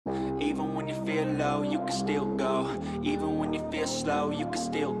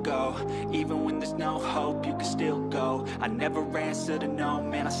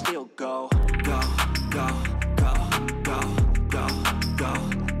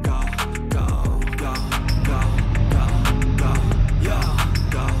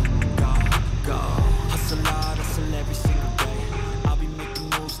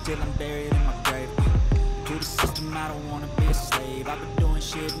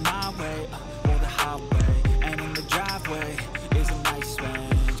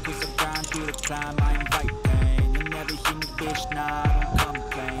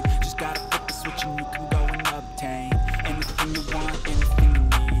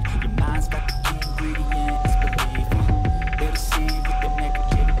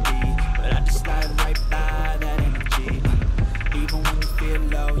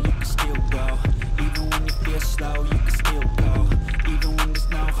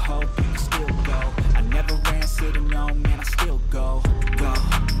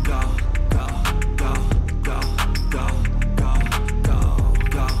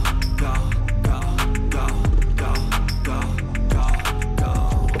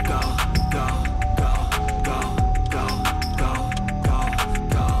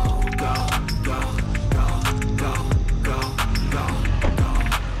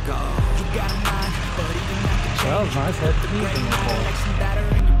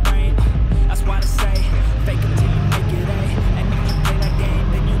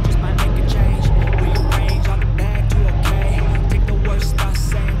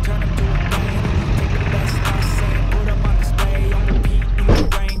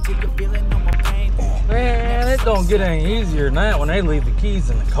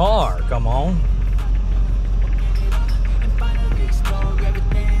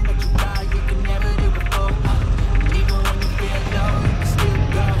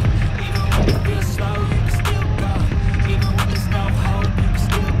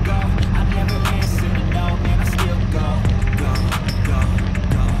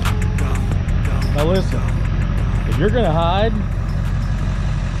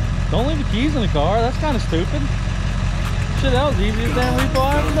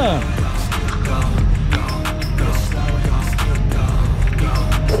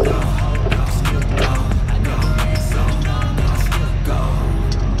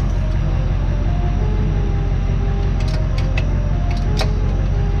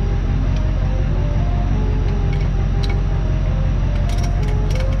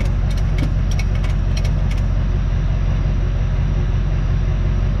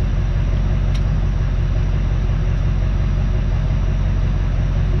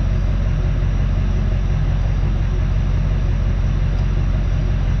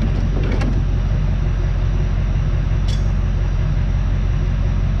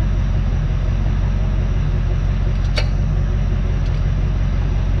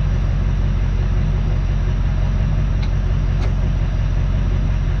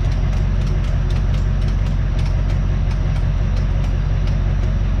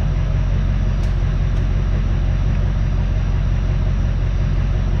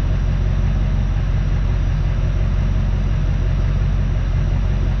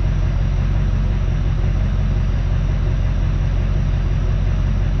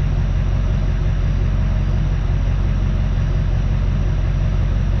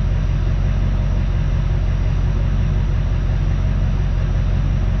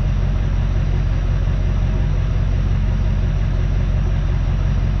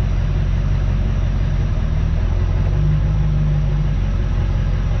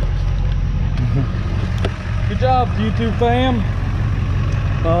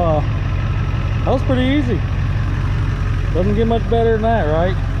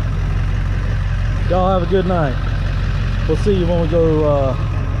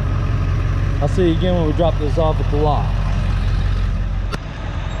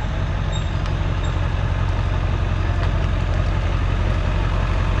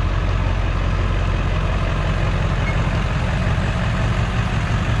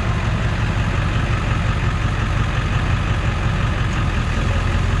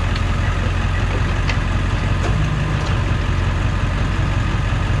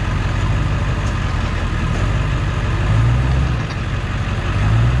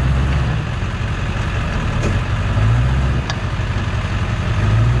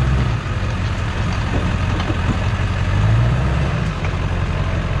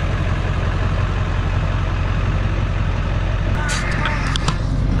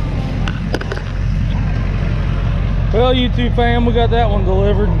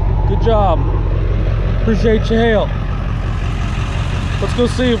Let's go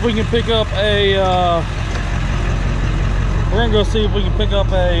see if we can pick up a, we're gonna go see if we can pick up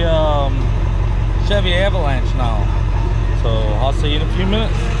a Chevy Avalanche now. So I'll see you in a few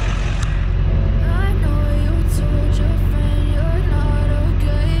minutes.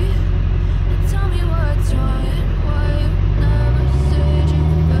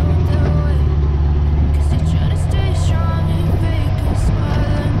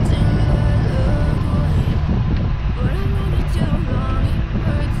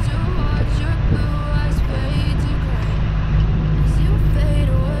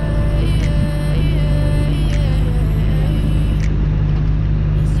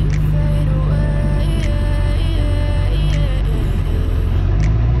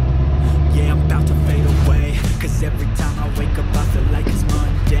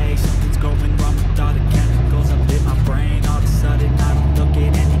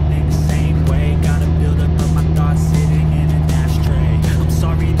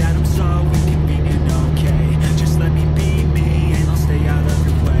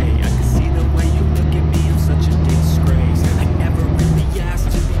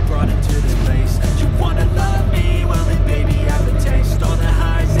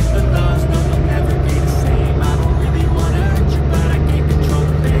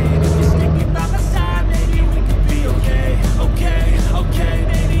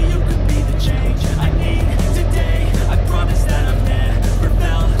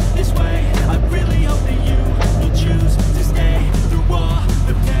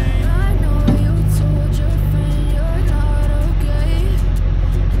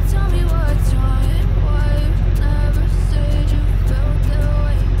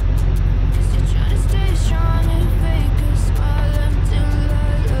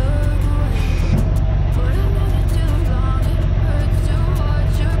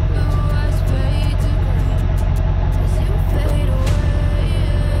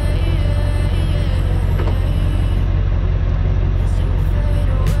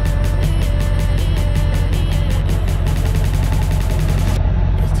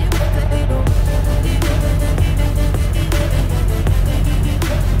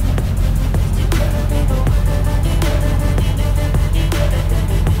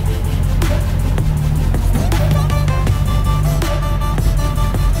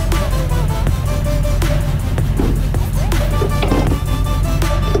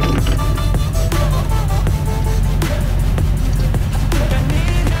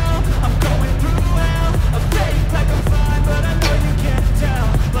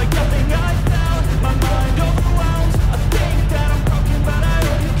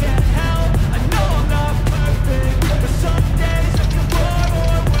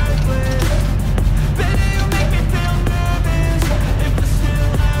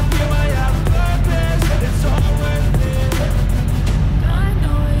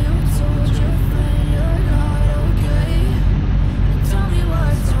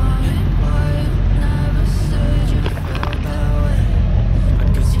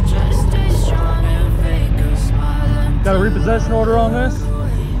 Got a repossession order on this?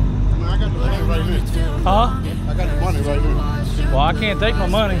 Man, I got the money right here. Huh? I got the money right here. Well, I can't take my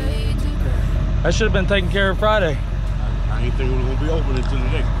money. That should have been taken care of Friday. I ain't think it was gonna be open until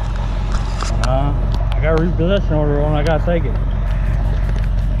today. I got a repossession order on. I gotta take it.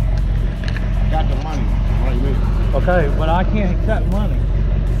 Got the money right here. Okay, but I can't accept money.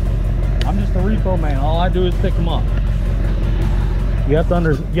 I'm just a repo man. All I do is pick them up. You have to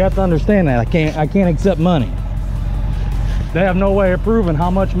understand that. I can't accept money. They have no way of proving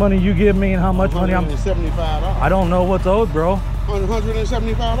how much money you give me and how much money I'm. $175. I don't know what's owed, bro.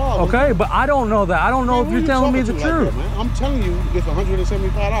 $175. Okay, but I don't know that. I don't know if you're telling me the truth. Like that, I'm telling you, it's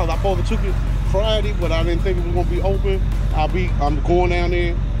 $175. I supposed to took it Friday, but I didn't think it was gonna be open. I'm going down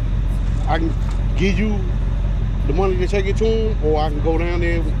there. I can give you the money to take it to them, or I can go down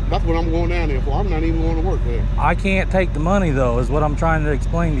there. That's what I'm going down there for. I'm not even going to work there. I can't take the money though, is what I'm trying to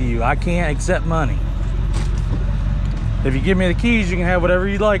explain to you. I can't accept money. If you give me the keys, you can have whatever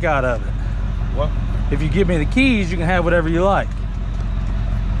you like out of it. What? If you give me the keys, you can have whatever you like.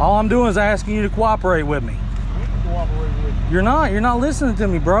 All I'm doing is asking you to cooperate with me. I ain't cooperating with you. You're not listening to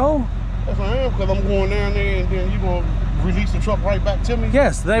me, bro. Yes, I am, because I'm going down there and then you're going to release the truck right back to me.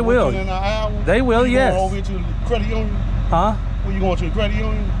 Yes, they will. In an hour. They will, yes. Going over to the credit union? Huh? When you going to the credit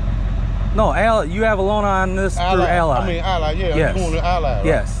union? No, you have a loan on this through Ally. I mean, Ally, yeah. Yes. You're going to Ally, right?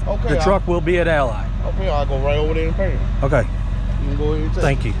 Yes. Okay. The truck will be at Ally. Okay, I'll go right over there and pay it. Okay. You can go ahead and take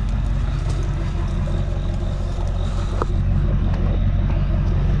Thank you.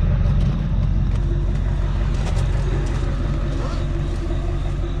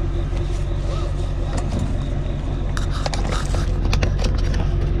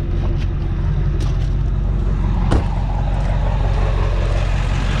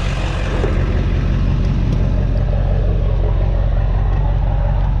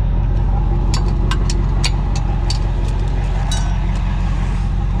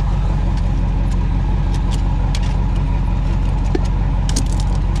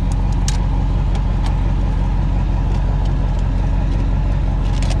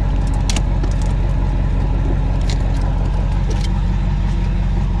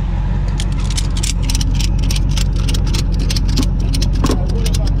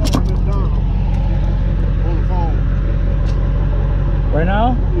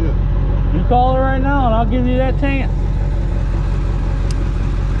 I'll give you that chance.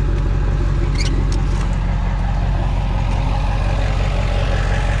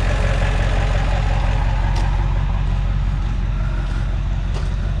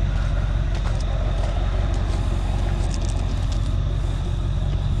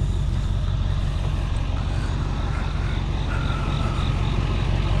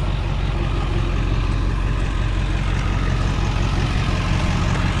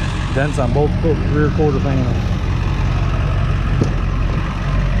 Dents on both rear quarter panels.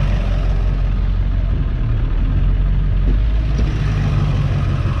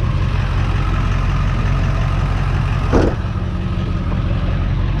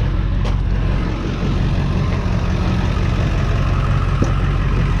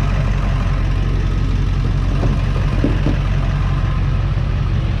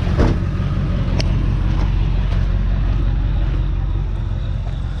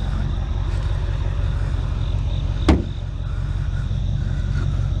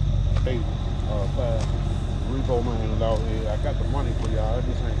 Repoman out here. I got the money for y'all. I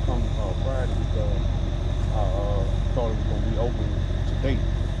just ain't come Friday because I thought it was gonna be open today,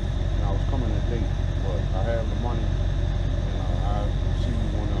 and I was coming today. But I have the money, and I'll see you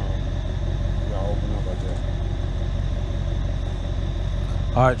when y'all open up like that.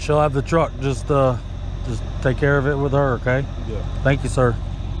 All right, she'll have the truck. Just take care of it with her, okay? Yeah. Thank you, sir.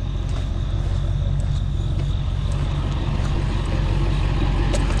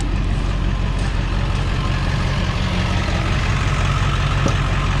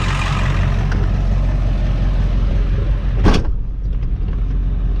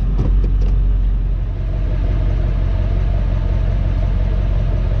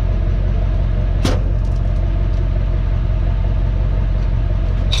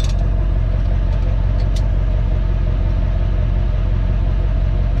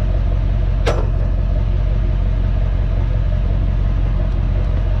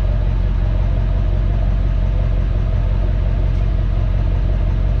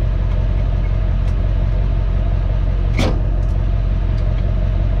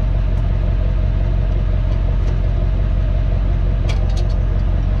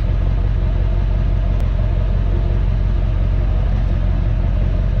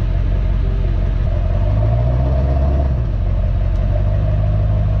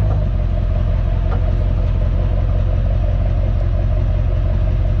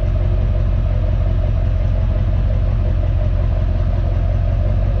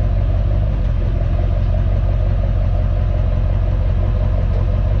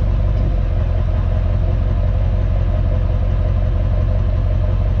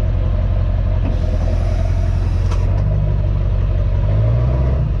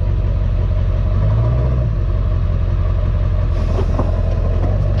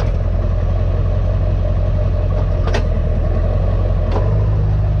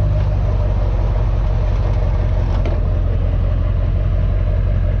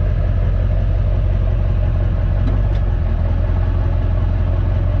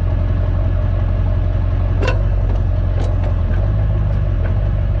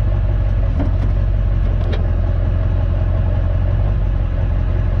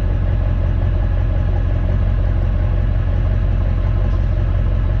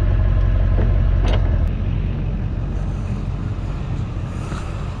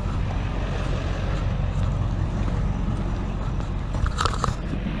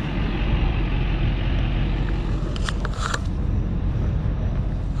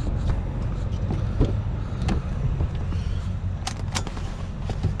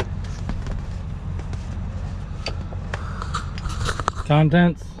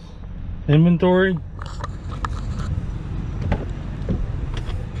 Contents, inventory.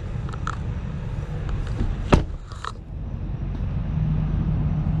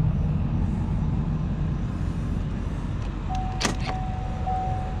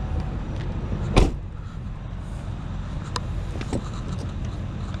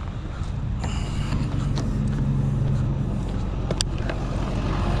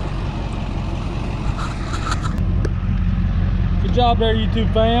 Good job there,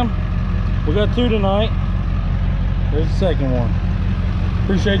 YouTube fam. We got 2 tonight. There's the second one.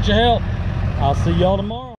 Appreciate your help. I'll see y'all tomorrow.